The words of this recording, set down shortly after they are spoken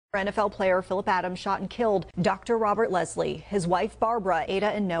NFL player Philip Adams shot and killed Dr. Robert Leslie, his wife Barbara, Ada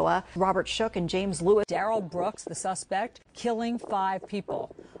and Noah, Robert Shook and James Lewis. Daryl Brooks, the suspect, killing 5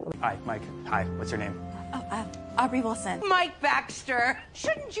 people. Hi, Mike. Hi, what's your name? Aubri Wilson. Mike Baxter,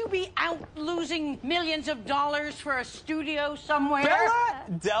 shouldn't you be out losing millions of dollars for a studio somewhere?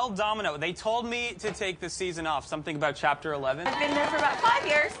 Bella Delmonico. They told me to take the season off. Something about Chapter 11. I've been there for about 5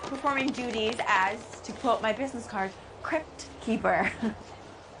 years, performing duties as, to quote my business card, crypt keeper.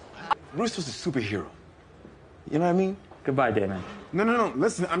 Bruce was a superhero. You know what I mean? Goodbye, Damon. No.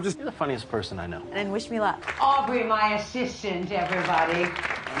 Listen, I'm just... You're the funniest person I know. And wish me luck. Aubri, my assistant, everybody.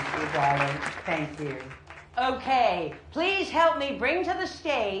 Thank you, darling. Thank you. Okay, please help me bring to the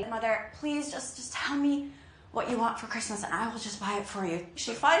stage. Mother, please just tell me what you want for Christmas and I will just buy it for you.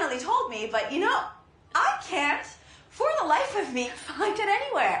 She finally told me, but you know, I can't, for the life of me, find it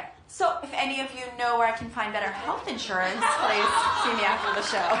anywhere. So if any of you know where I can find better health insurance, please see me after the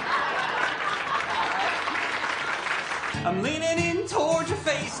show. I'm leaning in towards your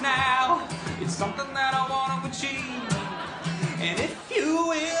face now. It's something that I want to achieve. And if you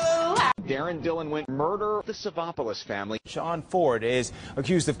will allow... Darren Dillon went murder the Savopoulos family. Sean Ford is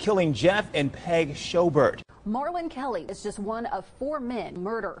accused of killing Jeff and Peg Schobert. Marlon Kelly is just one of 4 men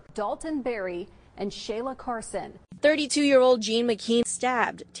murder Dalton Berry and Shayla Carson. 32-year-old Jean McKean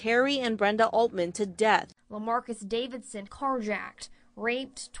stabbed Terry and Brenda Altman to death. LaMarcus Davidson carjacked,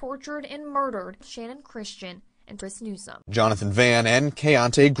 raped, tortured, and murdered Shannon Christian and Chris Newsom. Jonathan Van and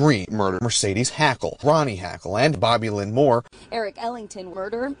Keontae Green murdered Mercedes Hackle, Ronnie Hackle, and Bobby Lynn Moore. Eric Ellington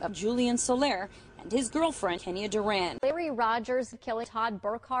murder of Julian Soler and his girlfriend Kenya Duran. Larry Rogers killing Todd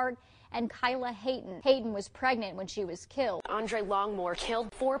Burkhart and Kyla Hayden. Hayden was pregnant when she was killed. Andre Longmore killed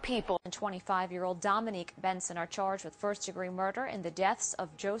 4 people. And 25-year-old Dominique Benson are charged with first-degree murder in the deaths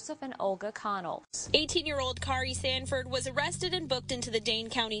of Joseph and Olga Connell. 18-year-old Kari Sanford was arrested and booked into the Dane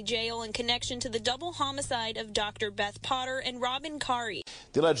County Jail in connection to the double homicide of Dr. Beth Potter and Robin Kari.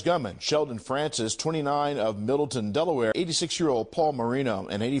 The alleged gunman, Sheldon Francis, 29 of Middleton, Delaware, 86-year-old Paul Marino,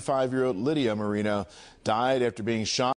 and 85-year-old Lydia Marino died after being shot.